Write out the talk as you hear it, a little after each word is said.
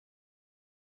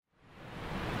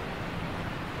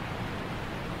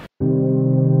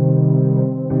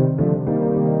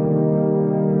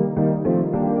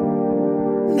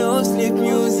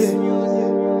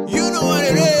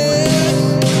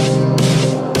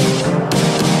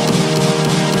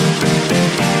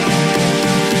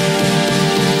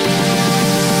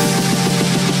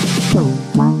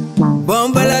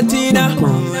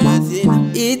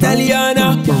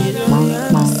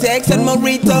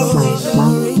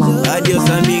Los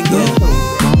amigos.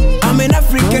 I'm an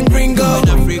African gringo.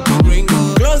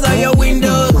 Close all your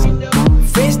windows.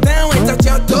 FaceTime when touch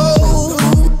your toes.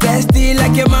 Tasty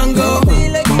like a mango.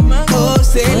 Oh,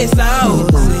 say les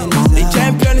out. The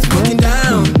champion is putting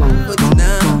down.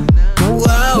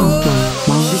 Wow.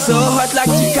 She's so hot like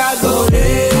Chicago.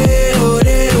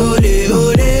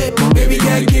 Baby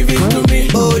girl, give it to me.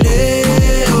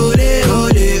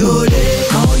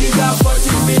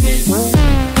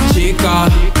 Chica,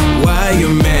 why you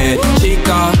mad?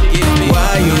 Chica,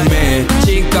 why you mad?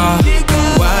 Chica,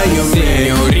 why you mad?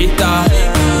 Señorita,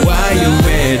 why you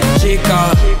mad? Chica,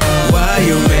 why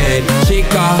you mad?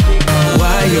 Chica,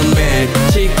 why you mad?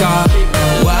 Chica,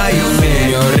 why you mad?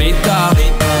 Señorita,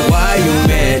 why you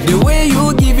mad? The way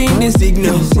you giving the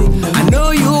signal, I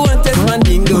know you wanted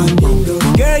mandingo.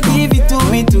 Girl, give it to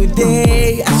me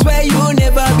today. I swear you'll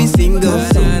never be single.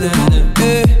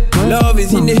 Love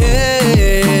is in the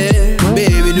air.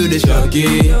 Baby, do the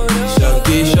shocky,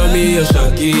 shocky, show me your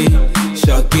shocky,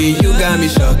 shocky, you got me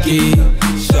shocky,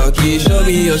 shocky, show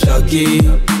me your shocky,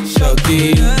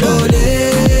 shocky.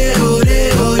 Ole,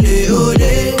 ole, ole,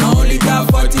 ole. I only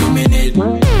got 40 minutes.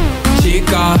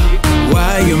 Chica,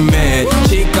 why you mad?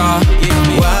 Chica,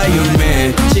 why you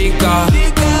mad? Chica,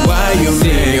 why you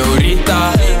mad?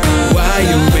 Señorita, why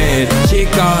you mad?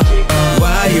 Chica,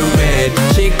 why you mad?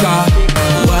 Chica,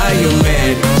 why you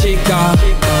mad? Chica,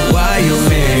 why you mad?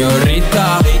 Señorita,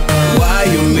 why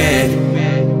you mad?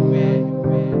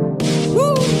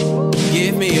 Woo.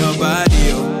 Give me your body,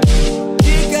 yo.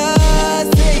 Chica,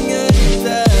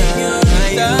 señorita,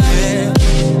 señorita.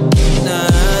 Na,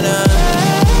 na, na,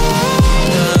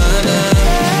 na,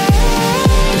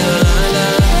 na, na.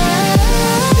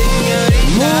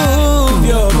 Move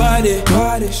your body,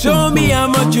 show me how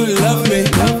much you love me.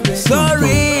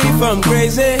 Sorry if I'm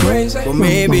crazy, but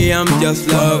maybe I'm just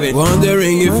loving.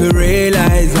 Wondering if you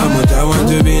realize how much I want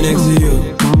to be next to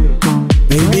you.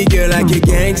 Baby girl, like a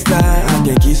gangster, I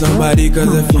can kill somebody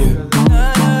cause of you.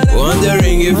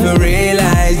 Wondering if you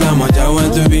realize how much I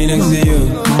want to be next to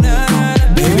you.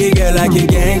 Baby girl, like a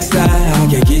gangster, I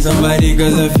can kill somebody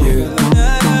cause of you.